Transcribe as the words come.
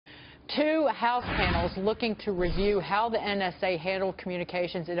Two House panels looking to review how the NSA handled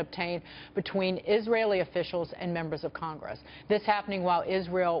communications it obtained between Israeli officials and members of Congress. This happening while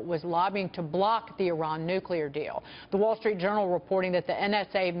Israel was lobbying to block the Iran nuclear deal. The Wall Street Journal reporting that the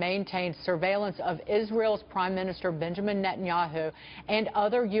NSA maintained surveillance of Israel's Prime Minister Benjamin Netanyahu and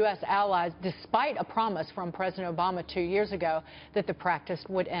other U.S. allies despite a promise from President Obama 2 years ago that the practice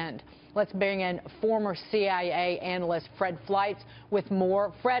would end. Let's bring in former CIA analyst Fred Fleitz with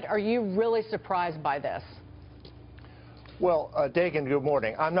more. Fred, are you really surprised by this? Well, Dagen, good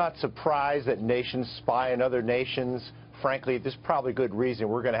morning. I'm not surprised that nations spy on other nations. Frankly, there's probably good reason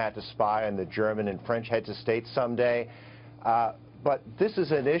we're going to have to spy on the German and French heads of state someday. But this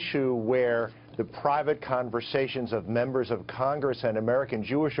is an issue where the private conversations of members of Congress and American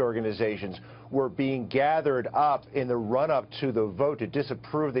Jewish organizations were being gathered up in the run-up to the vote to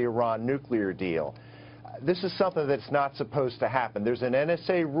disapprove the Iran nuclear deal. This is something that's not supposed to happen. There's an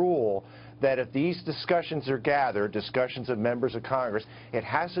NSA rule that if these discussions are gathered, discussions of members of Congress, it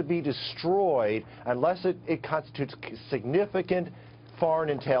has to be destroyed unless it constitutes significant foreign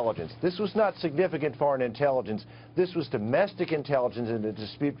intelligence. This was not significant foreign intelligence. This was domestic intelligence in a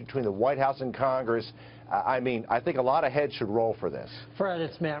dispute between the White House and Congress. I think a lot of heads should roll for this. Fred,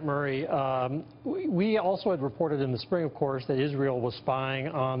 it's Matt Murray. We also had reported in the spring, of course, that Israel was spying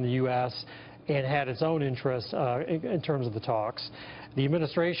on the U.S. and had its own interests in terms of the talks. The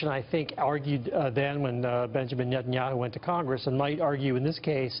administration, I think, argued then when Benjamin Netanyahu went to Congress, and might argue in this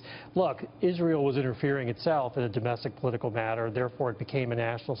case, look, Israel was interfering itself in a domestic political matter, therefore it became a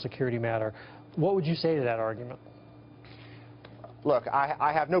national security matter. What would you say to that argument? Look,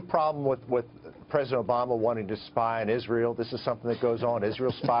 I have no problem with President Obama wanting to spy on Israel. This is something that goes on.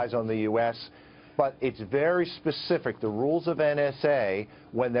 Israel spies on the U.S., but it's very specific. The rules of NSA,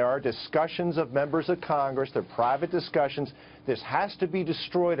 when there are discussions of members of Congress, they're private discussions, this has to be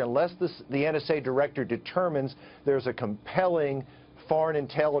destroyed unless the NSA director determines there's a compelling foreign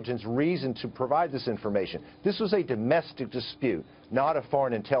intelligence reason to provide this information. This was a domestic dispute, not a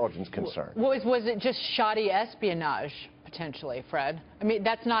foreign intelligence concern. Was it just shoddy espionage, potentially, Fred? I mean,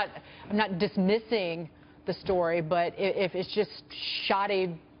 that's not, I'm not dismissing the story, but if it's just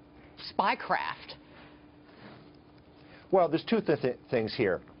shoddy spycraft. Well, there's two things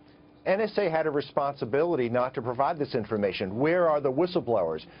here. NSA had a responsibility not to provide this information. Where are the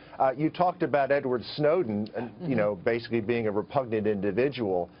whistleblowers? You talked about Edward Snowden, you know, basically being a repugnant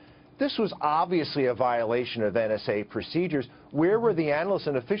individual. This was obviously a violation of NSA procedures. Where were the analysts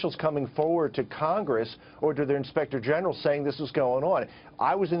and officials coming forward to Congress or to their inspector general saying this was going on?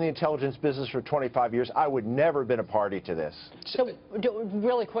 I was in the intelligence business for 25 years. I would never have been a party to this. So,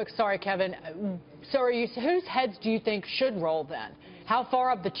 really quick, sorry, Kevin. So whose heads do you think should roll then? How far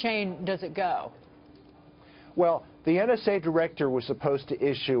up the chain does it go? Well, the NSA director was supposed to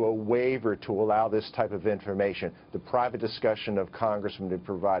issue a waiver to allow this type of information. The private discussion of congressmen had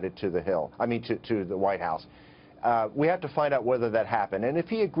provided to the Hill, to the White House. We have to find out whether that happened. And if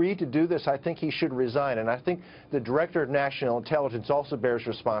he agreed to do this, I think he should resign. And I think the Director of National Intelligence also bears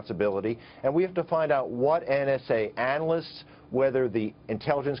responsibility. And we have to find out what NSA analysts, whether the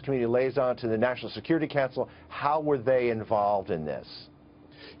intelligence community liaison to the National Security Council, how were they involved in this?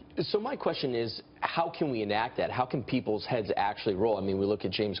 So my question is, how can we enact that? How can people's heads actually roll? I mean, we look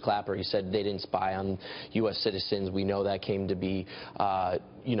at James Clapper. He said they didn't spy on U.S. citizens. We know that came to be,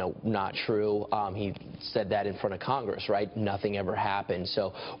 you know, not true. He said that in front of Congress, right? Nothing ever happened.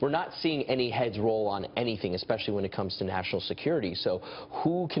 So we're not seeing any heads roll on anything, especially when it comes to national security. So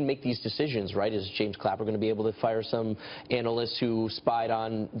who can make these decisions, right? Is James Clapper going to be able to fire some analysts who spied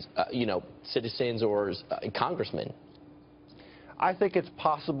on, you know, citizens or congressmen? I think it's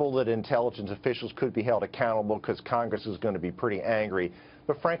possible that intelligence officials could be held accountable because Congress is going to be pretty angry.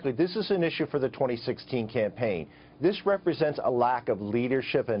 But frankly, this is an issue for the 2016 campaign. This represents a lack of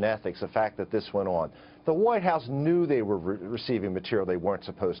leadership and ethics, the fact that this went on. The White House knew they were receiving material they weren't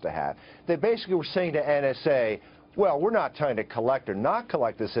supposed to have. They basically were saying to NSA, well, we're not trying to collect or not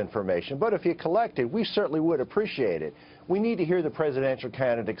collect this information, but if you collect it, we certainly would appreciate it. We need to hear the presidential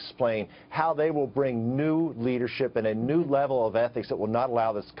candidate explain how they will bring new leadership and a new level of ethics that will not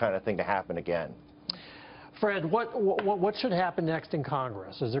allow this kind of thing to happen again. Fred, what should happen next in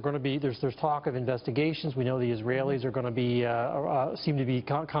Congress? Is there going to be, there's talk of investigations. We know the Israelis are going to be, seem to be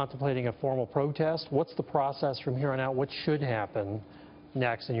contemplating a formal protest. What's the process from here on out? What should happen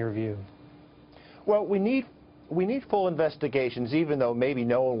next in your view? Well, we need full investigations, even though maybe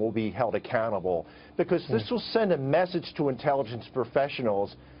no one will be held accountable, because this will send a message to intelligence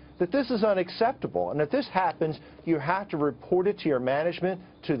professionals that this is unacceptable. And if this happens, you have to report it to your management,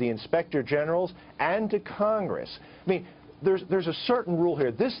 to the inspector generals, and to Congress. I mean, there's a certain rule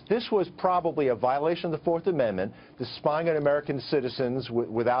here. This was probably a violation of the Fourth Amendment, the spying on American citizens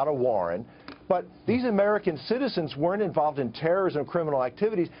without a warrant. But these American citizens weren't involved in terrorism or criminal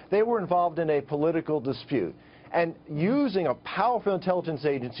activities. They were involved in a political dispute. And using a powerful intelligence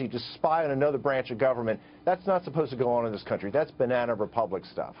agency to spy on another branch of government, that's not supposed to go on in this country. That's banana republic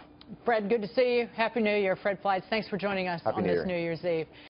stuff. Fred, good to see you. Happy New Year. Fred Fleitz, thanks for joining us on this New Year's Eve.